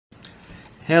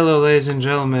Hello ladies and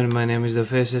gentlemen, my name is the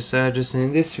Faceless Sages, and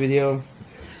in this video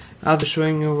I'll be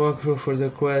showing you a walkthrough for the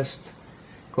quest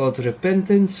called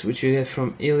Repentance, which you get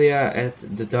from Ilya at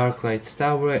the Darklight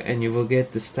Tower, and you will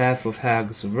get the Staff of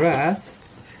Hag's Wrath.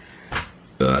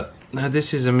 Now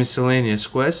this is a miscellaneous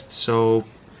quest, so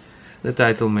the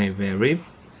title may vary.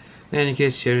 In any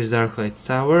case, here is Darklight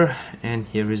Tower and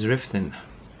here is Riften.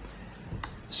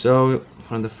 So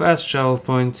from the fast travel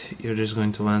point, you're just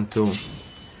going to want to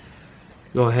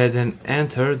go ahead and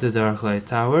enter the Darklight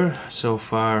Tower. So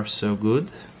far so good.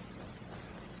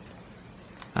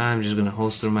 I'm just gonna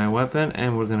holster my weapon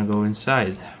and we're gonna go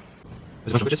inside. There's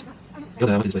a bunch of witches? Go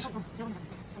down, what is this place?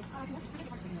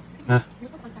 Huh?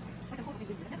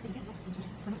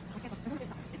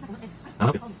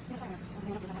 Oh.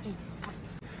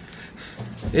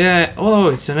 Yeah, oh,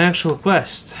 it's an actual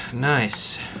quest.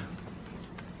 Nice.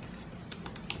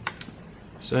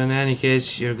 So in any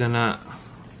case, you're gonna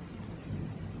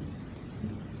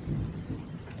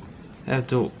have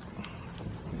to...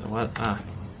 What?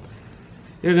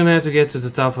 You're gonna have to get to the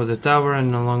top of the tower,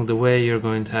 and along the way you're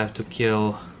going to have to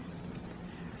kill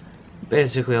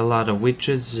basically a lot of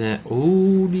witches.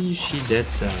 Holy shit,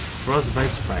 that's a frostbite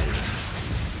spider.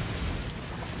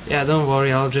 Yeah, don't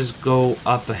worry, I'll just go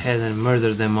up ahead and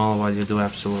murder them all while you do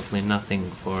absolutely nothing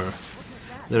for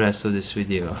the rest of this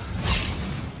video.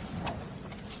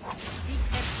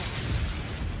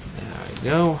 There we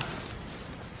go.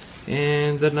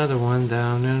 And another one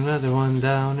down, and another one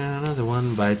down, and another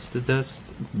one bites the dust.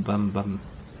 Bum bum.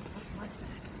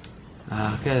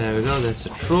 Okay, there we go, that's a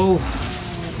troll.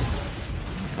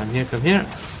 Come here, come here.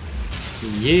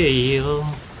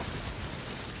 Yeah.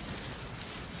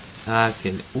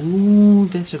 Okay. Ooh,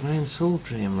 that's a grand soul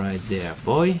dream right there,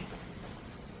 boy.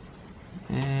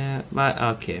 But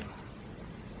okay.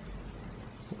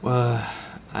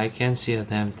 I can't see a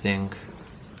damn thing.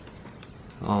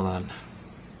 Hold on.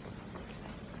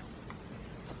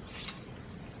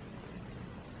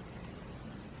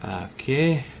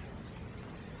 Okay.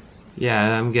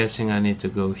 Yeah, I'm guessing I need to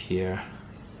go here.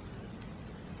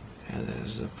 Yeah,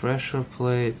 there's a pressure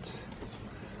plate.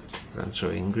 Bunch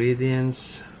of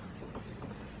ingredients.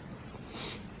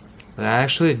 But I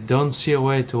actually don't see a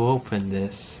way to open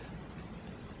this.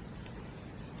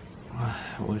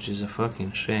 Which is a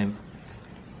fucking shame.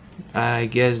 I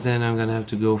guess then I'm gonna have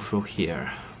to go through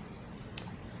here.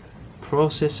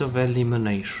 Process of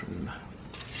elimination.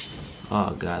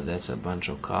 Oh god, that's a bunch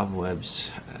of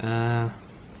cobwebs.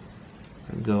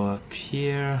 Go up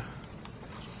here.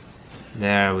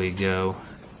 There we go.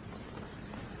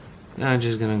 Now I'm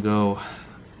just gonna go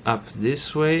up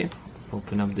this way.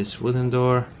 Open up this wooden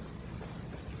door.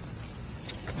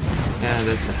 Yeah,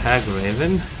 that's a hag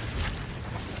raven.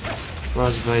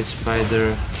 Frostbite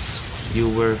spider,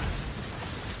 skewer.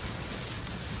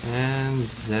 And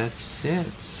that's it.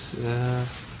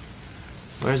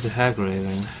 Where's the hag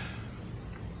raven?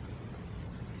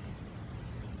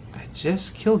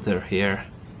 Just killed her here.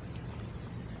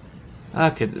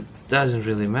 Okay, it doesn't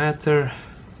really matter.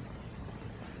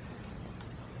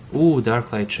 Ooh,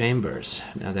 Darklight Chambers.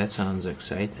 Now that sounds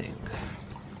exciting.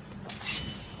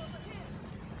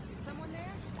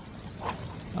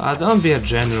 Don't be a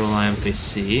general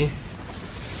NPC.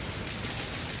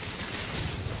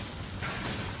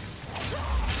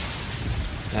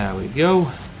 There we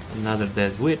go. Another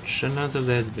dead witch, another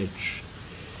dead witch.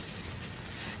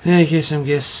 I guess I'm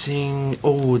guessing...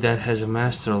 Oh, that has a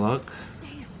master lock.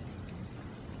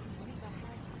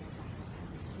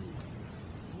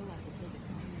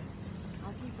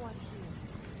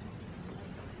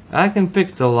 I can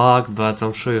pick the lock, but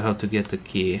I'll show you how to get the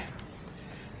key.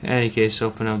 In any case,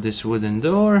 open up this wooden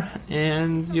door,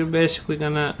 and you're basically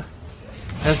gonna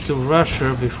have to rush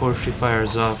her before she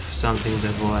fires off something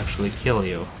that will actually kill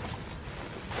you.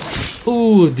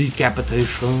 Ooh,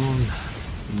 decapitation.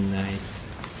 Nice.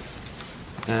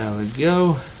 There we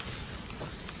go.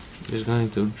 Just going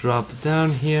to drop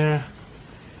down here,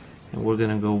 and we're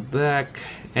gonna go back,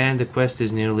 and the quest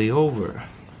is nearly over.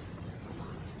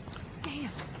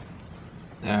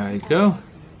 There we go.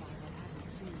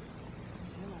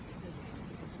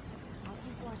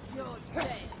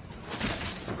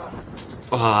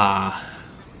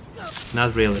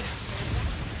 Not really.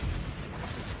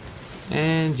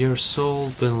 And your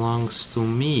soul belongs to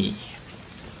me.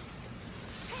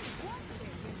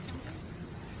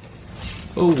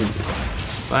 Oh,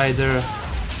 spider,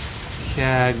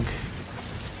 hag,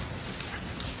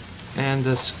 and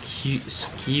a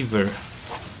skeever.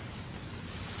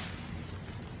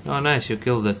 Oh nice, you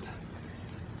killed it.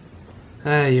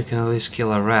 You can at least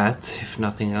kill a rat, if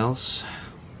nothing else.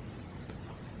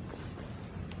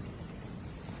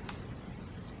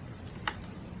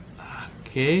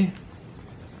 Okay.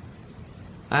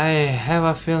 I have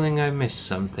a feeling I missed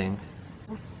something.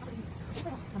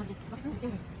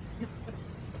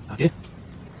 Okay.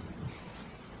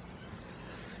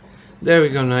 There we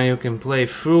go, now you can play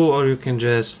through, or you can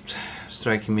just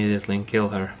strike immediately and kill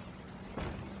her.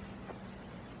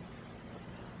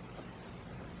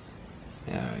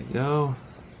 There we go.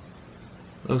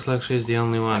 Looks like she's the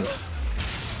only one.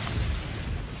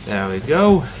 There we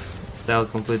go. That'll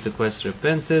complete the quest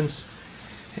Repentance.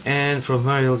 And from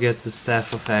her you'll get the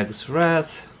Staff of Hag's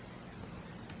Wrath.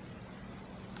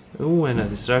 Ooh, and a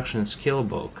Destruction skill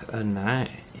book.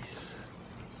 Nice.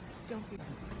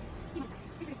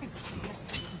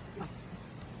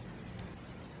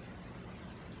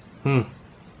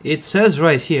 It says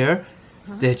right here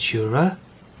that you're a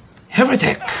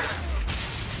heretic.